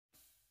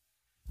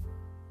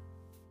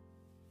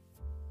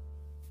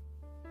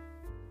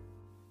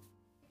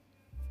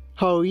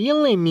Her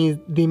real name is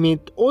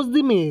Demet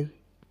Ozdemir.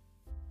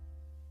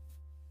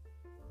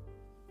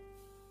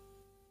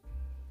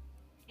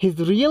 His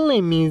real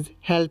name is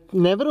Alp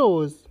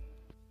Navruz.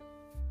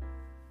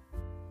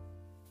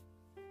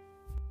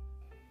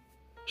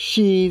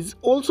 She is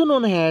also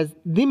known as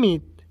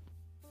Demet.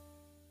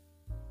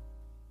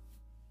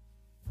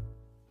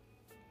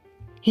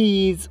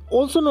 He is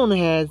also known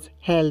as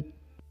Alp.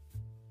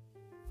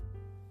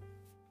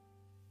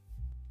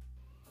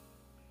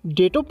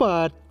 Date of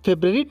birth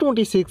February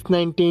 26,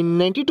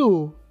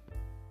 1992.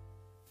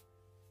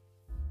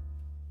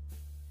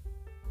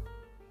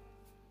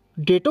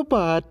 Date of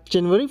birth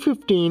January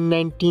 15,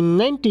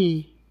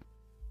 1990.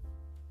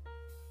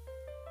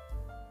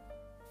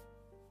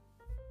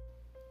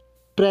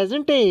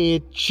 Present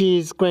age, she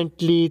is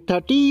currently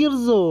 30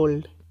 years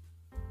old.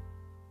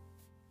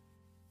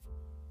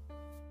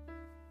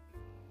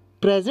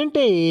 Present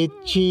age,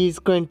 she is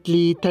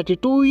currently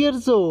 32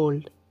 years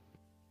old.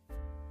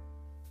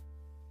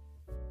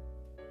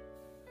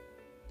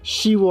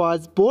 She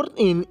was born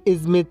in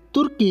Izmir,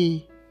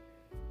 Turkey.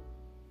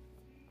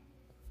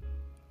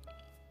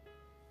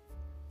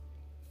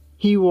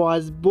 He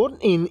was born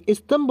in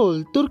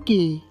Istanbul,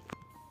 Turkey.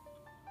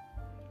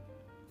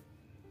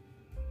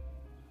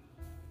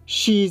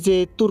 She is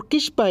a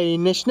Turkish by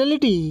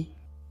nationality.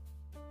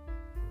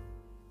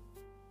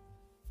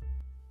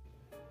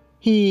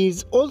 He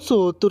is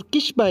also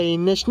Turkish by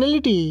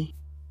nationality.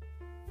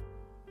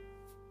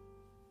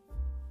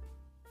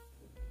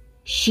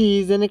 She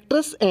is an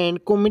actress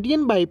and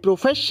comedian by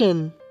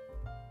profession.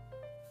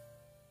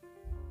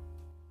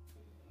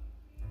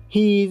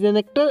 He is an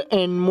actor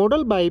and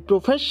model by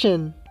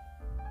profession.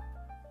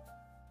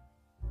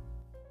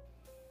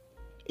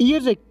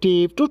 Years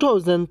active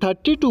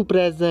 2030 to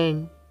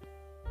present.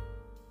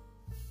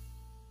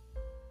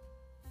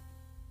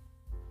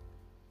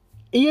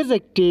 Years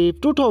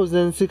active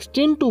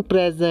 2016 to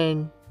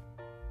present.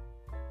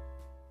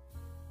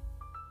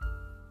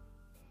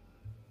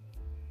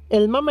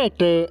 Alma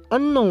mater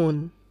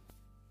unknown.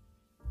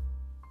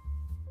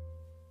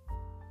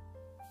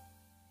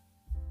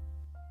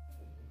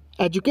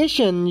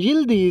 Education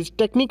Yildiz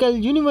Technical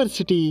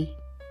University.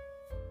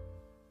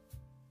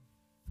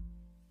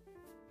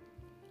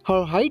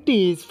 Her height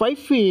is 5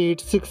 feet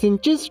 6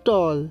 inches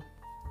tall.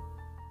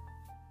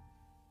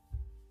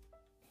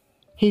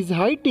 His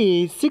height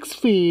is 6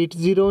 feet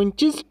 0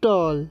 inches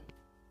tall.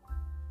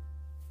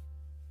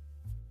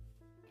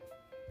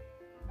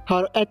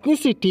 Her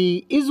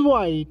ethnicity is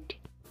white.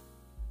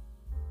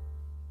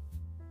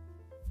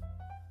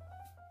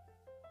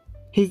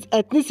 His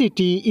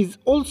ethnicity is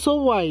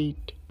also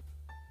white.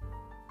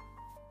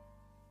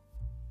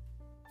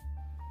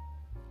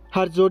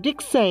 Her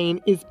zodiac sign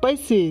is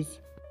Pisces.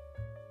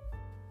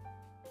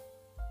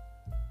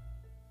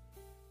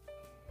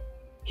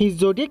 His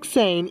zodiac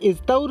sign is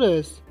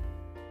Taurus.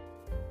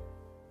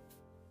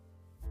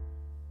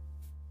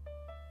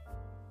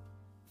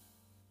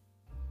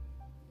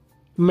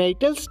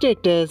 Marital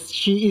status,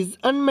 she is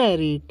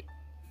unmarried.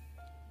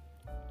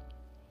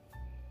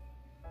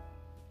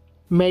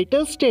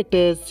 Marital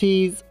status,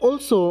 he is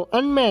also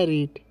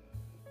unmarried.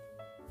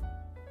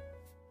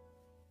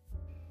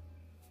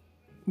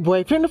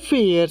 Boyfriend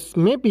affairs,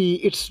 maybe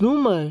it's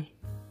rumor.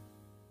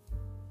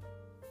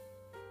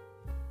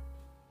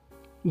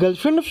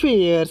 Girlfriend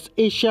affairs,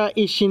 Asia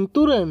Asian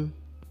Turan.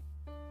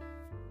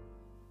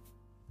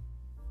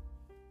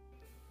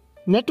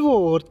 Net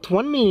worth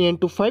 $1 million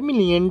to $5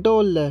 million.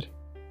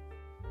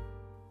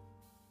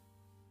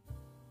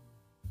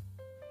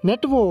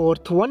 Net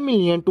worth $1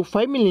 million to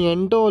 $5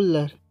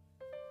 million.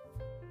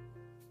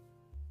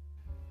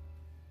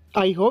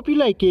 I hope you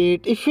like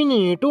it. If you're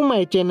new to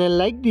my channel,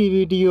 like the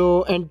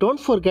video and don't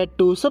forget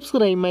to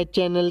subscribe my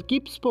channel.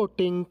 Keep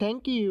supporting.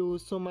 Thank you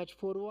so much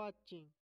for watching.